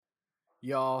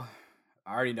Y'all,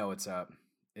 I already know what's up.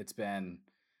 It's been,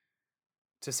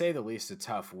 to say the least, a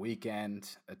tough weekend,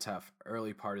 a tough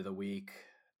early part of the week,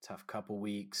 tough couple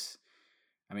weeks.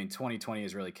 I mean, 2020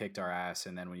 has really kicked our ass.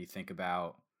 And then when you think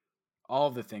about all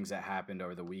of the things that happened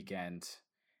over the weekend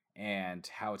and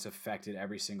how it's affected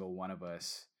every single one of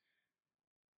us,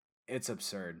 it's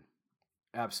absurd.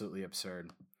 Absolutely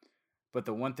absurd. But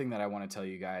the one thing that I want to tell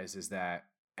you guys is that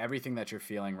everything that you're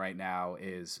feeling right now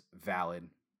is valid,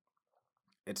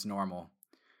 it's normal.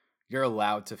 You're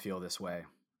allowed to feel this way.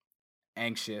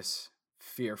 Anxious,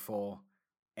 fearful,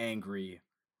 angry,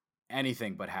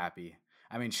 anything but happy.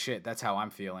 I mean, shit, that's how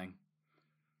I'm feeling.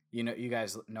 You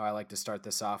guys know I like to start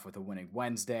this off with a winning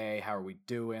Wednesday. How are we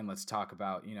doing? Let's talk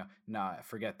about, nah,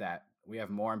 forget that. We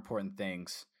have more important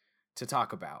things to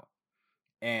talk about.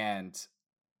 And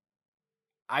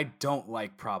I don't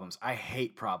like problems. I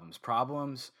hate problems.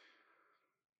 Problems,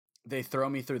 they throw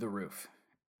me through the roof.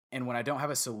 And when I don't have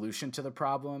a solution to the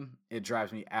problem, it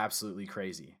drives me absolutely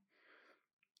crazy.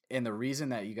 And the reason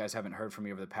that you guys haven't heard from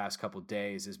me over the past couple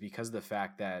days is because of the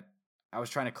fact that I was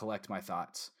trying to collect my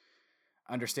thoughts,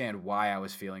 understand why I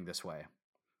was feeling this way,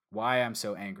 why I'm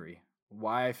so angry,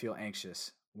 why I feel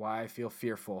anxious, why I feel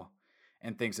fearful,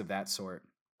 and things of that sort.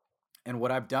 And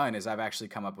what I've done is I've actually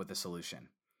come up with a solution.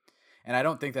 And I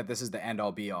don't think that this is the end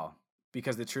all be all,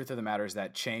 because the truth of the matter is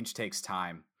that change takes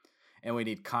time, and we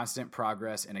need constant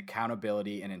progress and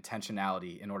accountability and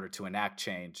intentionality in order to enact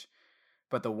change.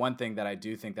 But the one thing that I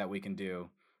do think that we can do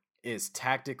is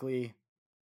tactically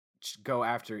go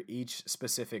after each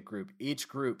specific group. Each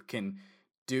group can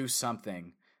do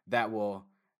something that will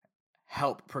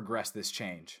help progress this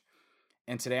change.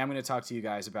 And today I'm going to talk to you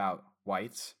guys about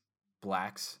whites,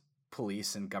 blacks,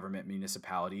 police and government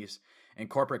municipalities,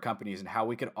 and corporate companies, and how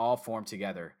we could all form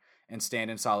together and stand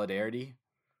in solidarity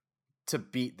to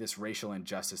beat this racial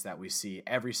injustice that we see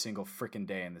every single freaking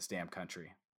day in this damn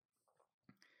country.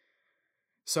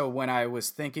 So, when I was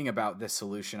thinking about this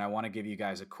solution, I want to give you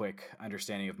guys a quick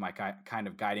understanding of my kind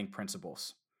of guiding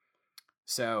principles.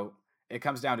 So, it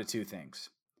comes down to two things: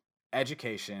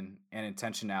 education and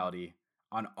intentionality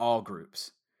on all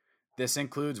groups. This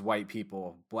includes white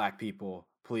people, black people,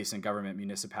 police and government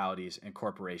municipalities, and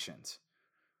corporations.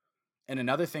 And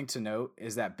another thing to note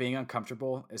is that being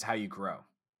uncomfortable is how you grow.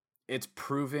 It's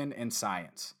proven in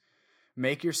science.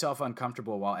 Make yourself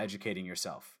uncomfortable while educating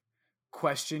yourself.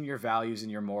 Question your values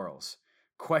and your morals.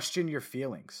 Question your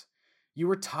feelings. You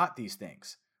were taught these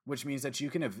things, which means that you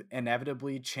can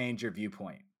inevitably change your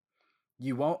viewpoint.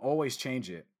 You won't always change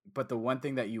it, but the one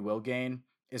thing that you will gain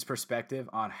is perspective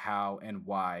on how and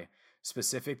why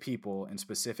specific people and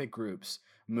specific groups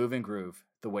move and groove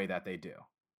the way that they do.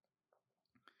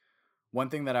 One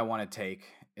thing that I want to take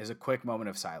is a quick moment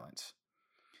of silence.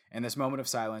 And this moment of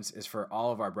silence is for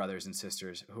all of our brothers and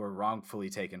sisters who are wrongfully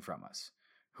taken from us,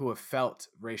 who have felt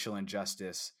racial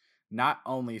injustice, not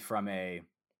only from a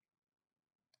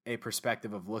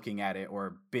perspective of looking at it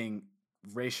or being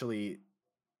racially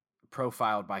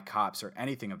profiled by cops or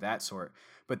anything of that sort,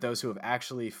 but those who have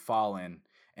actually fallen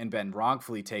and been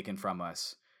wrongfully taken from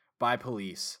us by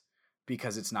police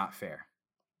because it's not fair.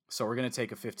 So we're going to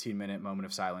take a 15-minute moment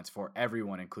of silence for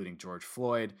everyone, including George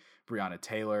Floyd, Breonna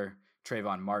Taylor,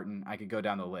 Trayvon Martin. I could go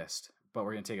down the list, but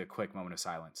we're going to take a quick moment of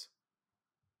silence.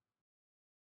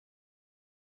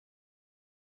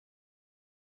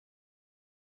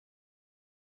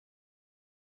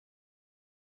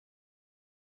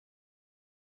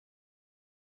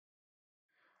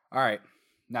 All right,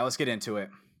 now let's get into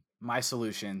it. My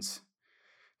solutions.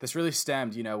 This really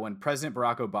stemmed, when President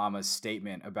Barack Obama's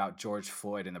statement about George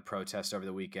Floyd and the protest over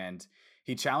the weekend,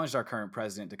 he challenged our current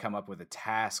president to come up with a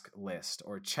task list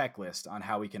or checklist on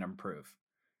how we can improve.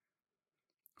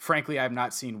 Frankly, I've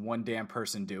not seen one damn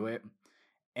person do it.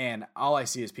 And all I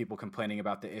see is people complaining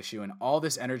about the issue, and all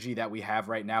this energy that we have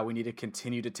right now, we need to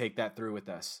continue to take that through with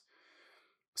us.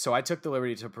 So I took the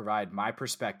liberty to provide my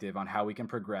perspective on how we can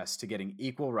progress to getting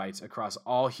equal rights across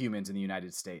all humans in the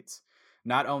United States,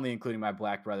 not only including my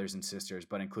black brothers and sisters,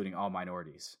 but including all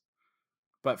minorities.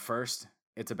 But first,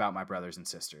 it's about my brothers and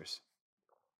sisters.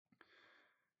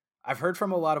 I've heard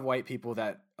from a lot of white people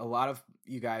that a lot of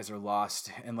you guys are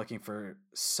lost and looking for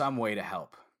some way to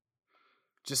help.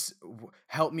 Just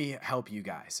help me help you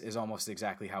guys is almost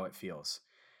exactly how it feels.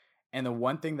 And the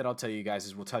one thing that I'll tell you guys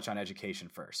is we'll touch on education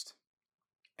first.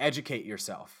 Educate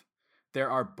yourself. There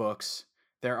are books,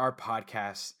 there are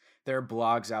podcasts, there are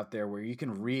blogs out there where you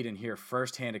can read and hear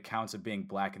firsthand accounts of being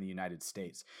black in the United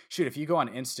States. Shoot, if you go on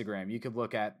Instagram, you could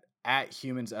look at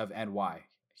Humans of NY,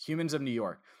 Humans of New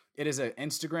York. It is an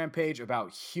Instagram page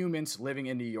about humans living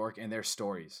in New York and their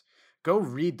stories. Go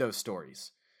read those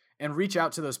stories. and reach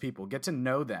out to those people, get to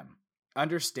know them,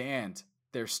 understand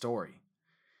their story.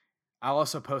 I'll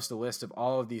also post a list of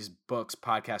all of these books,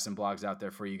 podcasts, and blogs out there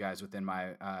for you guys within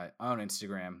my own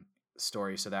Instagram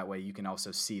story, so that way you can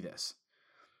also see this.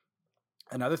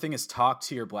 Another thing is talk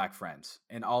to your Black friends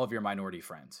and all of your minority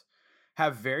friends.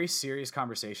 Have very serious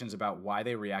conversations about why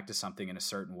they react to something in a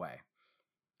certain way.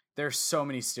 There are so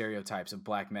many stereotypes of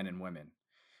Black men and women,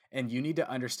 and you need to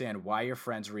understand why your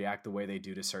friends react the way they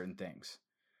do to certain things.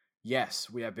 Yes,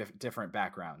 we have different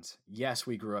backgrounds. Yes,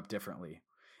 we grew up differently.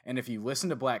 And if you listen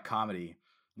to Black comedy,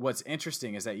 what's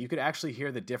interesting is that you could actually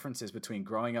hear the differences between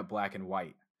growing up Black and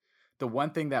white. The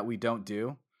one thing that we don't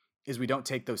do is we don't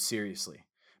take those seriously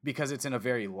because it's in a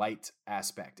very light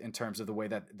aspect in terms of the way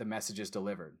that the message is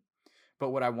delivered. But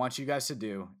what I want you guys to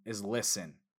do is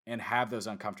listen and have those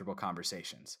uncomfortable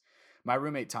conversations. My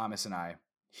roommate Thomas and I,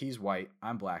 he's white,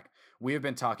 I'm Black. We have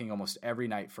been talking almost every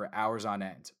night for hours on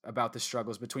end about the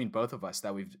struggles between both of us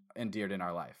that we've endured in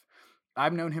our life.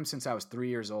 I've known him since I was 3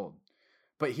 years old,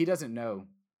 but he doesn't know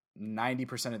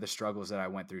 90% of the struggles that I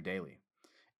went through daily.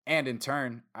 And in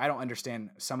turn, I don't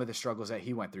understand some of the struggles that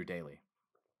he went through daily.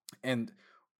 And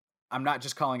I'm not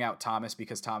just calling out Thomas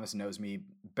because Thomas knows me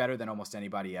better than almost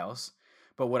anybody else.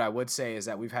 But what I would say is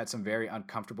that we've had some very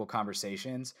uncomfortable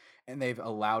conversations, and they've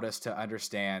allowed us to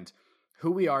understand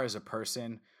who we are as a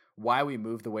person, why we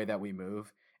move the way that we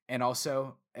move. And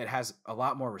also, it has a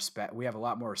lot more respect. We have a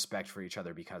lot more respect for each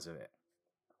other because of it.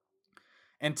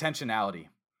 Intentionality.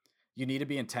 You need to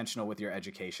be intentional with your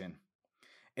education.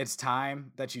 It's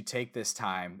time that you take this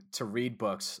time to read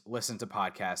books, listen to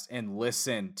podcasts, and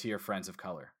listen to your friends of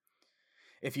color.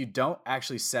 If you don't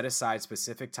actually set aside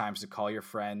specific times to call your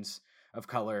friends of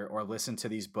color or listen to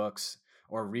these books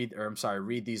or read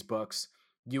these books,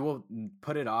 you will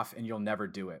put it off and you'll never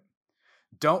do it.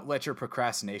 Don't let your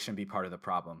procrastination be part of the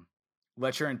problem.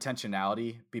 Let your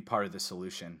intentionality be part of the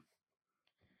solution.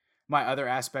 My other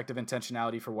aspect of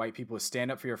intentionality for white people is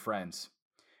stand up for your friends,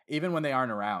 even when they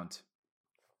aren't around.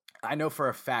 I know for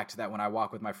a fact that when I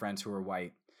walk with my friends who are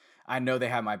white, I know they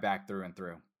have my back through and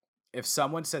through. If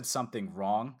someone said something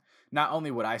wrong, not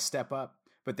only would I step up,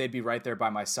 but they'd be right there by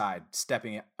my side,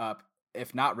 stepping up,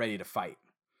 if not ready to fight.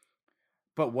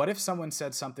 But what if someone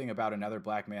said something about another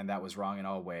Black man that was wrong in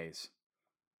all ways?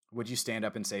 Would you stand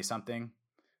up and say something?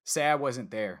 Say I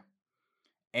wasn't there,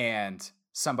 and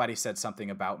somebody said something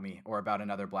about me or about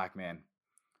another Black man.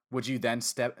 Would you then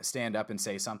stand up and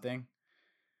say something?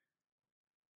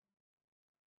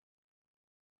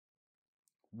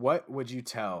 What would you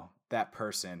tell that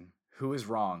person who is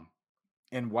wrong,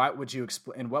 and what would you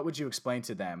explain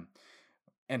to them,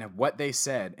 and what they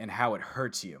said and how it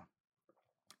hurts you,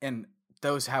 and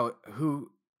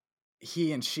who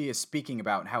he and she is speaking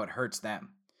about and how it hurts them?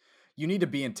 You need to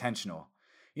be intentional.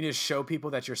 You need to show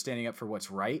people that you're standing up for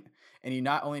what's right, and you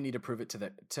not only need to prove it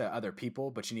to other people,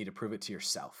 but you need to prove it to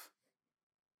yourself.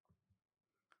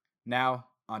 Now,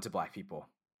 on to Black people.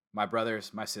 My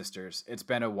brothers, my sisters, it's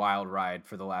been a wild ride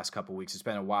for the last couple weeks. It's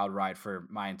been a wild ride for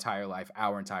my entire life,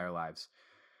 our entire lives.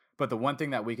 But the one thing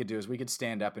that we could do is we could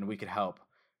stand up and we could help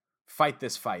fight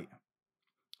this fight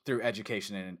through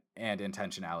education and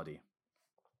intentionality.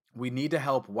 We need to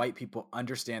help white people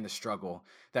understand the struggle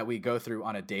that we go through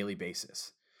on a daily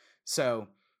basis. So,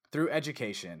 through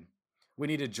education, we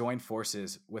need to join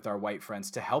forces with our white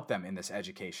friends to help them in this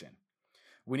education.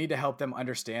 We need to help them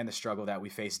understand the struggle that we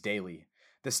face daily,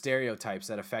 the stereotypes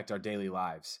that affect our daily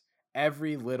lives.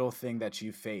 Every little thing that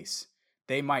you face,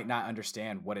 they might not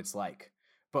understand what it's like,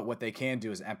 but what they can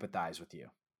do is empathize with you.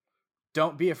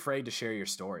 Don't be afraid to share your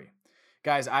story.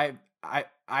 Guys, I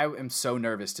am so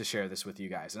nervous to share this with you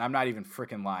guys, and I'm not even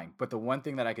freaking lying. But the one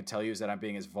thing that I could tell you is that I'm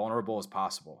being as vulnerable as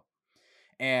possible.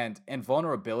 And in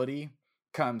vulnerability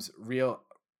comes real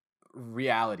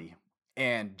reality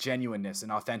and genuineness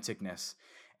and authenticness.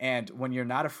 And when you're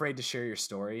not afraid to share your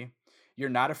story, you're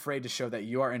not afraid to show that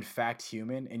you are in fact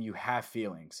human and you have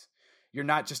feelings. You're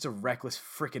not just a reckless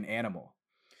freaking animal.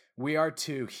 We are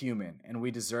too human, and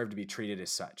we deserve to be treated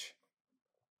as such.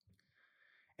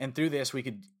 And through this, we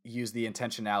could use the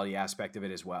intentionality aspect of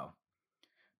it as well.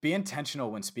 Be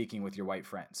intentional when speaking with your white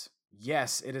friends.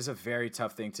 Yes, it is a very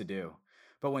tough thing to do.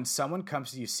 But when someone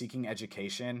comes to you seeking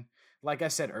education, like I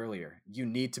said earlier, you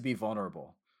need to be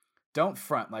vulnerable. Don't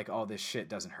front like all this shit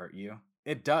doesn't hurt you.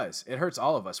 It does. It hurts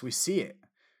all of us. We see it.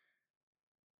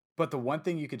 But the one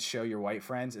thing you could show your white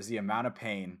friends is the amount of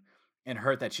pain and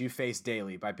hurt that you face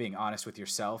daily by being honest with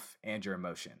yourself and your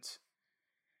emotions.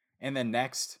 And then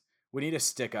next, we need to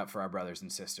stick up for our brothers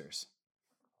and sisters.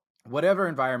 Whatever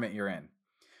environment you're in,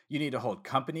 you need to hold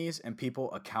companies and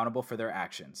people accountable for their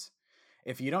actions.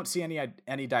 If you don't see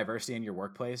any diversity in your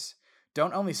workplace,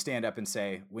 Don't only stand up and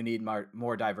say, we need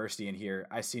more diversity in here.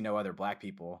 I see no other black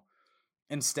people.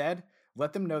 Instead,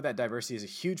 let them know that diversity is a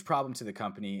huge problem to the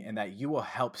company and that you will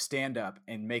help stand up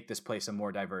and make this place a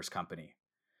more diverse company.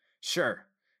 Sure,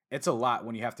 it's a lot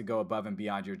when you have to go above and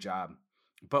beyond your job,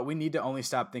 but we need to only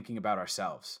stop thinking about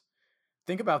ourselves.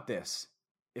 Think about this.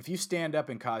 If you stand up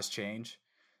and cause change,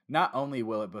 not only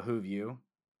will it behoove you,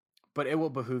 but it will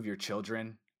behoove your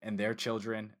children and their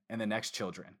children and the next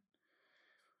children.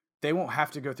 They won't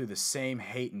have to go through the same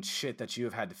hate and shit that you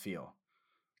have had to feel.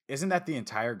 Isn't that the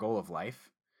entire goal of life?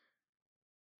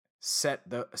 Set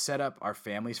up our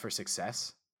families for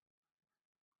success.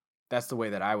 That's the way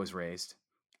that I was raised.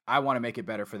 I want to make it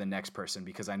better for the next person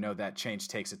because I know that change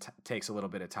takes a little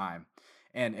bit of time.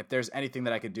 And if there's anything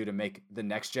that I could do to make the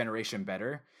next generation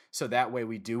better, so that way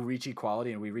we do reach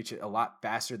equality and we reach it a lot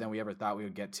faster than we ever thought we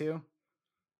would get to,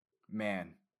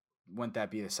 man, wouldn't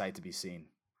that be a sight to be seen?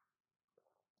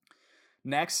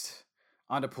 Next,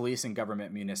 on to police and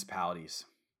government municipalities.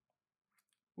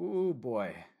 Ooh,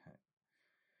 boy.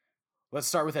 Let's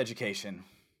start with education.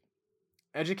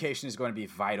 Education is going to be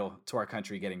vital to our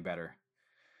country getting better.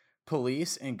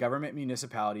 Police and government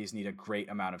municipalities need a great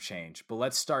amount of change, but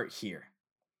let's start here.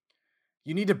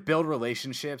 You need to build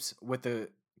relationships with the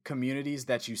communities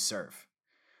that you serve.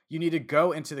 You need to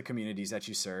go into the communities that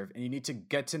you serve, and you need to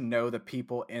get to know the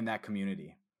people in that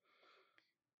community.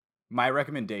 My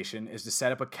recommendation is to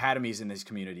set up academies in these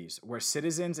communities where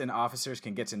citizens and officers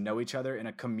can get to know each other in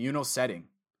a communal setting.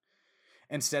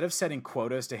 Instead of setting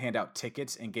quotas to hand out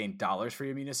tickets and gain dollars for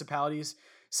your municipalities,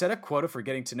 set a quota for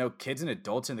getting to know kids and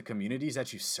adults in the communities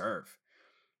that you serve.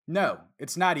 No,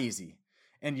 it's not easy,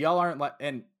 and y'all aren't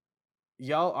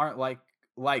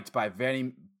liked by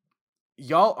very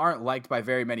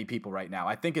many people right now.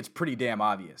 I think it's pretty damn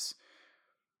obvious.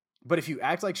 But if you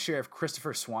act like Sheriff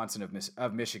Christopher Swanson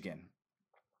of Michigan,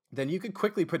 then you could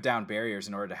quickly put down barriers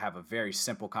in order to have a very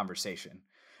simple conversation,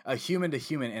 a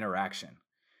human-to-human interaction.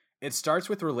 It starts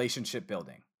with relationship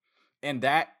building, and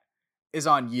that is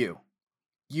on you.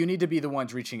 You need to be the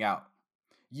ones reaching out.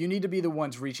 You need to be the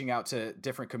ones reaching out to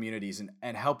different communities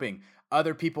and helping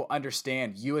other people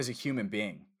understand you as a human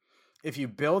being. If you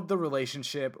build the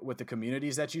relationship with the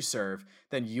communities that you serve,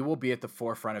 then you will be at the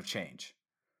forefront of change.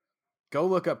 Go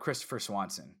look up Christopher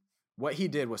Swanson. What he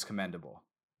did was commendable.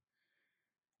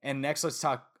 And next, let's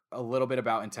talk a little bit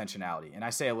about intentionality. And I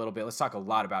say a little bit, let's talk a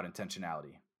lot about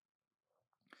intentionality.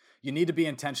 You need to be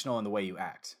intentional in the way you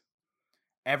act.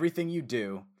 Everything you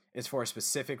do is for a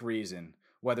specific reason,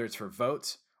 whether it's for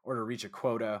votes or to reach a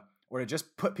quota or to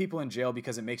just put people in jail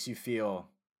because it makes you feel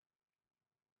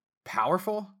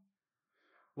powerful.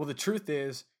 Well, the truth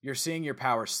is you're seeing your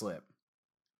power slip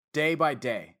day by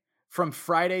day. From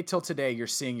Friday till today, you're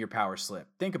seeing your power slip.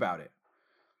 Think about it.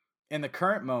 In the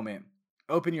current moment,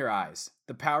 open your eyes.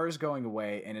 The power is going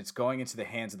away and it's going into the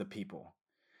hands of the people.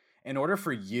 In order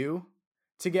for you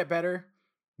to get better,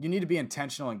 you need to be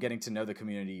intentional in getting to know the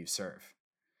community you serve.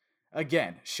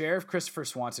 Again, Sheriff Christopher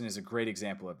Swanson is a great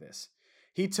example of this.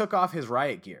 He took off his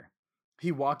riot gear.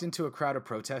 He walked into a crowd of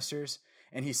protesters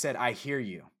and he said, "I hear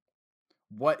you.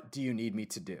 What do you need me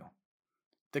to do?"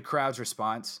 The crowd's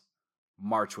response,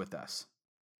 "March with us."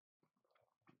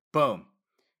 Boom.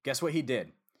 Guess what he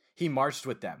did? He marched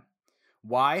with them.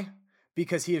 Why?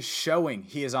 Because he is showing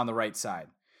he is on the right side.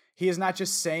 He is not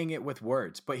just saying it with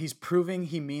words, but he's proving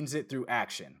he means it through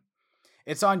action.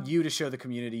 It's on you to show the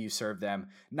community you serve them.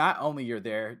 Not only you're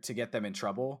there to get them in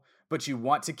trouble, but you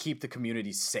want to keep the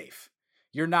community safe.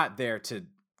 You're not there to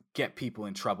get people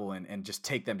in trouble and just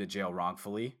take them to jail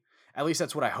wrongfully. At least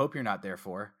that's what I hope you're not there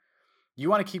for. You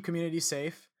want to keep communities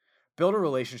safe? Build a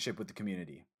relationship with the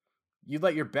community. You'd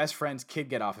let your best friend's kid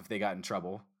get off if they got in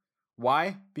trouble.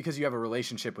 Why? Because you have a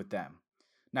relationship with them.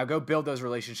 Now go build those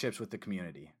relationships with the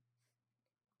community.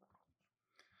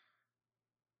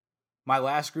 My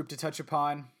last group to touch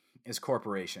upon is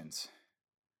corporations.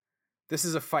 This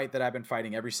is a fight that I've been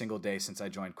fighting every single day since I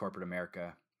joined corporate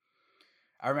America.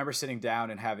 I remember sitting down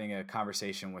and having a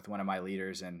conversation with one of my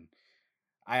leaders, and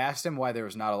I asked him why there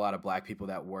was not a lot of black people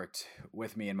that worked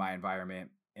with me in my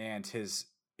environment, and his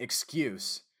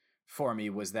excuse for me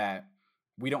was that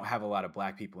we don't have a lot of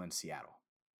black people in Seattle.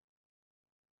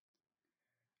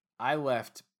 I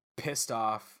left pissed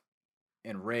off,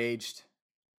 enraged,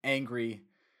 angry,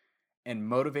 and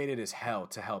motivated as hell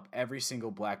to help every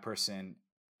single black person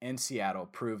in Seattle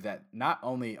prove that not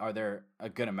only are there a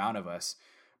good amount of us,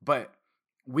 but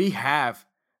we have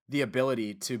the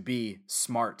ability to be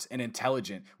smart and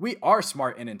intelligent. We are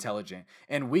smart and intelligent,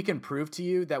 and we can prove to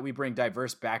you that we bring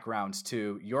diverse backgrounds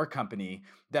to your company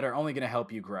that are only going to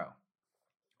help you grow.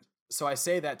 So I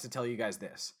say that to tell you guys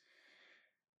this.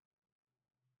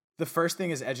 The first thing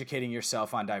is educating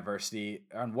yourself on diversity,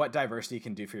 on what diversity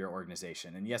can do for your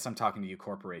organization. And yes, I'm talking to you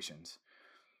corporations.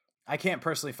 I can't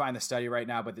personally find the study right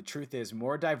now, but the truth is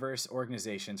more diverse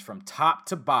organizations from top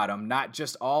to bottom, not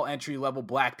just all entry-level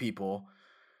black people,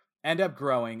 end up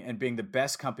growing and being the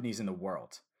best companies in the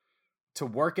world to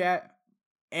work at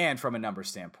and from a number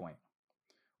standpoint.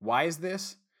 Why is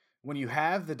this? When you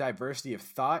have the diversity of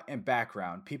thought and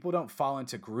background, people don't fall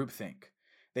into groupthink.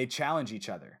 They challenge each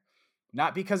other,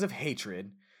 not because of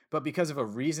hatred, but because of a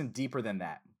reason deeper than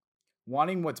that,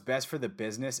 wanting what's best for the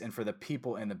business and for the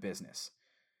people in the business.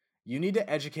 You need to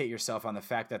educate yourself on the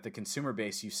fact that the consumer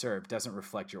base you serve doesn't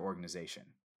reflect your organization.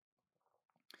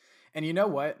 And you know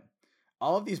what?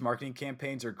 All of these marketing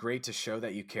campaigns are great to show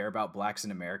that you care about blacks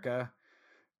in America,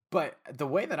 but the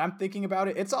way that I'm thinking about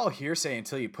it, it's all hearsay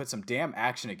until you put some damn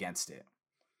action against it.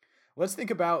 Let's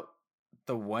think about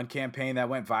the one campaign that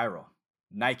went viral,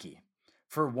 Nike.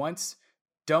 For once,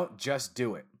 don't just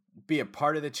do it. Be a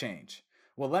part of the change.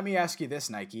 Well, let me ask you this,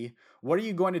 Nike. What are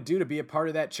you going to do to be a part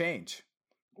of that change?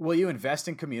 Will you invest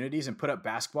in communities and put up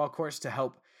basketball courts to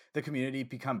help the community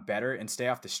become better and stay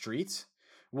off the streets?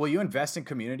 Will you invest in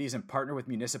communities and partner with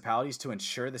municipalities to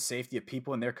ensure the safety of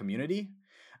people in their community?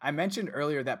 I mentioned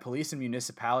earlier that police and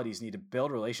municipalities need to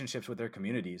build relationships with their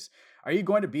communities. Are you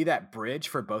going to be that bridge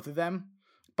for both of them?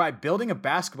 By building a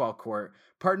basketball court,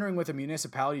 partnering with a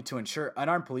municipality to ensure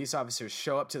unarmed police officers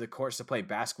show up to the courts to play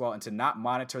basketball and to not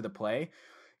monitor the play,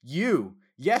 you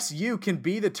can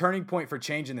be the turning point for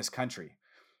change in this country.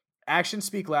 Actions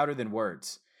speak louder than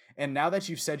words. And now that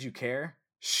you've said you care,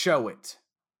 show it.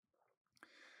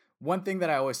 One thing that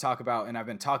I always talk about, and I've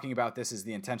been talking about this, is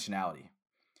the intentionality.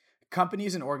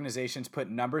 Companies and organizations put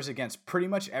numbers against pretty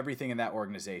much everything in that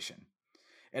organization.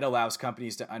 It allows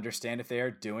companies to understand if they are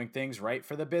doing things right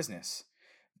for the business.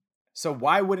 So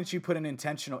why wouldn't you put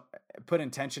intention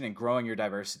in growing your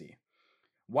diversity?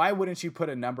 Why wouldn't you put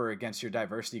a number against your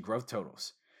diversity growth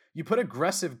totals? You put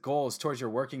aggressive goals towards your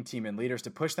working team and leaders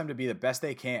to push them to be the best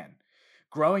they can,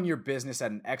 growing your business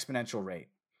at an exponential rate.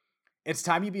 It's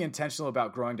time you be intentional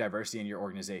about growing diversity in your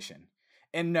organization.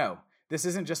 And no, this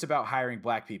isn't just about hiring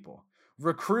black people.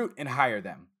 Recruit and hire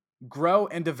them. Grow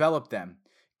and develop them.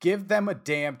 Give them a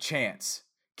damn chance.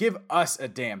 Give us a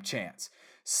damn chance.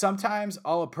 Sometimes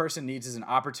all a person needs is an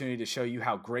opportunity to show you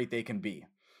how great they can be.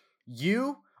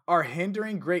 You are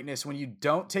hindering greatness when you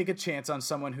don't take a chance on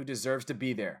someone who deserves to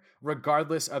be there,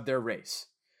 regardless of their race.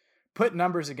 Put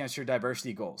numbers against your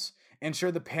diversity goals.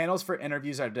 Ensure the panels for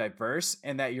interviews are diverse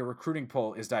and that your recruiting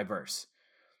pool is diverse.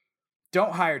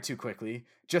 Don't hire too quickly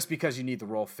just because you need the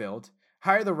role filled.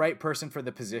 Hire the right person for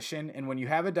the position, and when you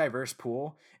have a diverse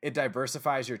pool, it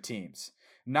diversifies your teams.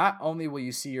 Not only will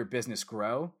you see your business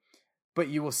grow, but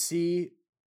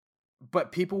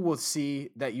people will see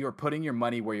that you are putting your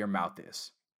money where your mouth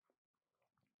is.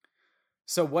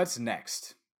 So what's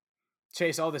next?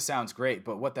 Chase, all this sounds great,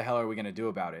 but what the hell are we going to do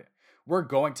about it? We're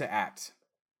going to act.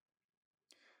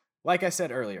 Like I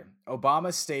said earlier,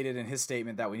 Obama stated in his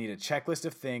statement that we need a checklist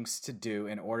of things to do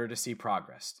in order to see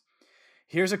progress.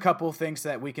 Here's a couple of things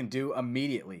that we can do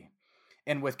immediately.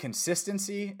 And with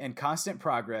consistency and constant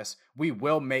progress, we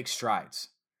will make strides.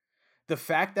 The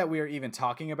fact that we are even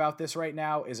talking about this right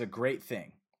now is a great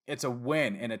thing. It's a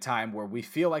win in a time where we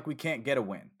feel like we can't get a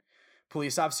win.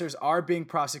 Police officers are being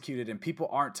prosecuted and people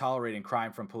aren't tolerating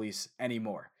crime from police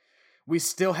anymore. We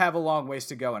still have a long ways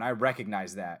to go, and I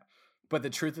recognize that. But the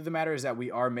truth of the matter is that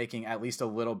we are making at least a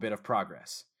little bit of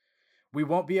progress. We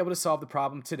won't be able to solve the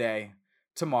problem today,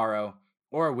 tomorrow,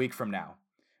 or a week from now.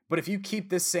 But if you keep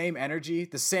this same energy,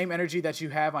 the same energy that you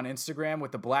have on Instagram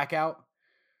with the blackout,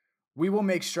 we will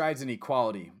make strides in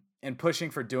equality and pushing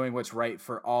for doing what's right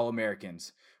for all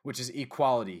Americans, which is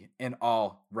equality in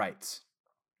all rights.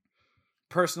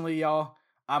 Personally, y'all,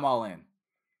 I'm all in.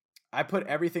 I put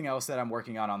everything else that I'm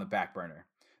working on the back burner.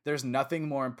 There's nothing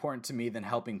more important to me than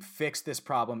helping fix this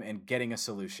problem and getting a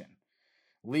solution.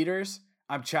 Leaders,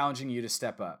 I'm challenging you to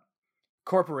step up.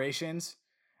 Corporations,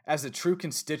 as the true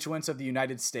constituents of the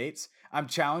United States, I'm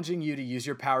challenging you to use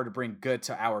your power to bring good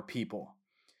to our people.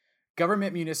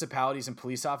 Government, municipalities, and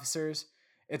police officers,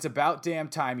 it's about damn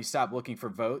time you stop looking for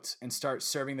votes and start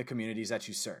serving the communities that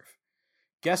you serve.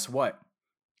 Guess what?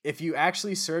 If you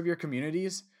actually serve your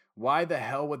communities, why the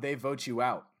hell would they vote you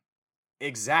out?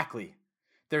 Exactly.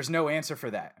 There's no answer for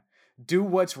that. Do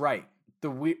what's right.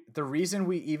 The reason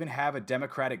we even have a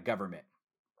democratic government.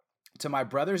 To my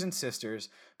brothers and sisters,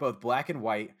 both black and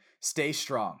white, stay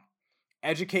strong.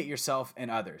 Educate yourself and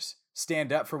others.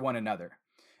 Stand up for one another.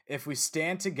 If we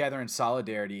stand together in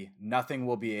solidarity, nothing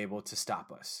will be able to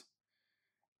stop us.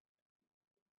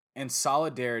 In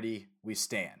solidarity, we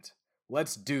stand.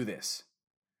 Let's do this.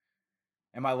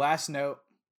 And my last note,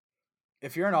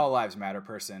 if you're an all lives matter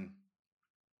person,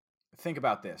 think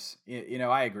about this.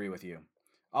 I agree with you.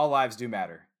 All lives do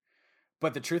matter.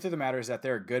 But the truth of the matter is that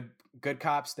there are good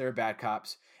cops, there are bad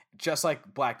cops, just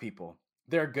like black people.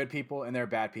 There are good people and there are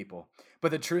bad people.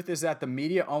 But the truth is that the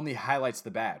media only highlights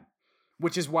the bad,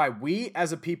 which is why we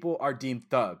as a people are deemed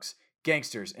thugs,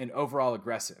 gangsters, and overall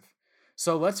aggressive.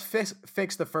 So let's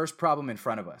fix the first problem in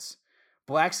front of us.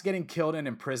 Blacks getting killed and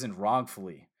imprisoned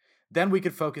wrongfully. Then we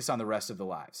could focus on the rest of the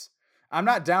lives. I'm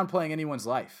not downplaying anyone's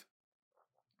life.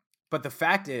 But the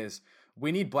fact is,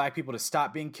 we need black people to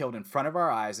stop being killed in front of our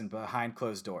eyes and behind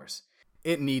closed doors.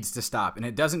 It needs to stop. And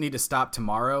it doesn't need to stop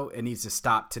tomorrow. It needs to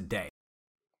stop today.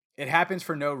 It happens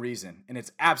for no reason, and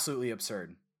it's absolutely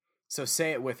absurd. So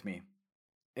say it with me.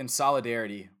 In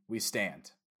solidarity, we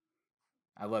stand.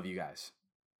 I love you guys.